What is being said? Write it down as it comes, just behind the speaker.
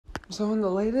So in the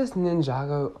latest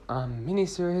Ninjago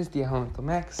miniseries, The Elemental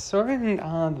Mech, Sora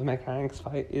and the Mechanics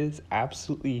fight is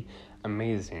absolutely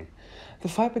amazing. The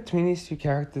fight between these two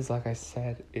characters, like I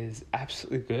said, is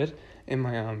absolutely good in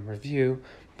my review.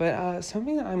 But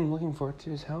something that I'm looking forward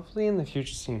to is hopefully in the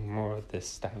future seeing more of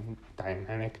this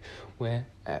dynamic where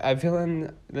a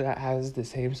villain that has the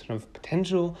same sort of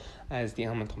potential as the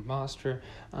Elemental Master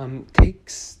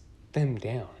takes them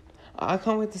down. I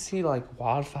can't wait to see like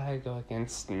Wildfire go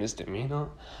against Misdemeanor,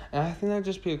 and I think that'd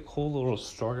just be a cool little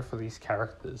story for these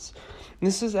characters. And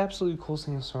this is absolutely cool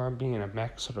seeing Sora being in a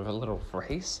mech sort of a little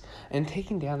race and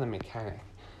taking down the mechanic.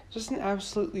 Just an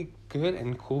absolutely good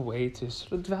and cool way to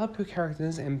sort of develop your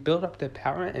characters and build up their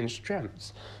power and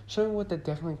strengths, showing what they're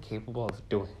definitely capable of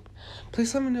doing.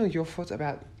 Please let me know your thoughts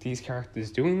about these characters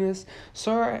doing this.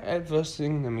 Sora versus the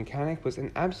Mechanic was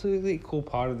an absolutely cool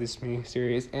part of this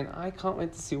mini-series, and I can't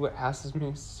wait to see what else this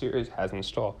mini-series has in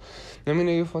store. Let me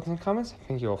know your thoughts in the comments.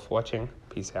 Thank you all for watching.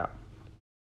 Peace out.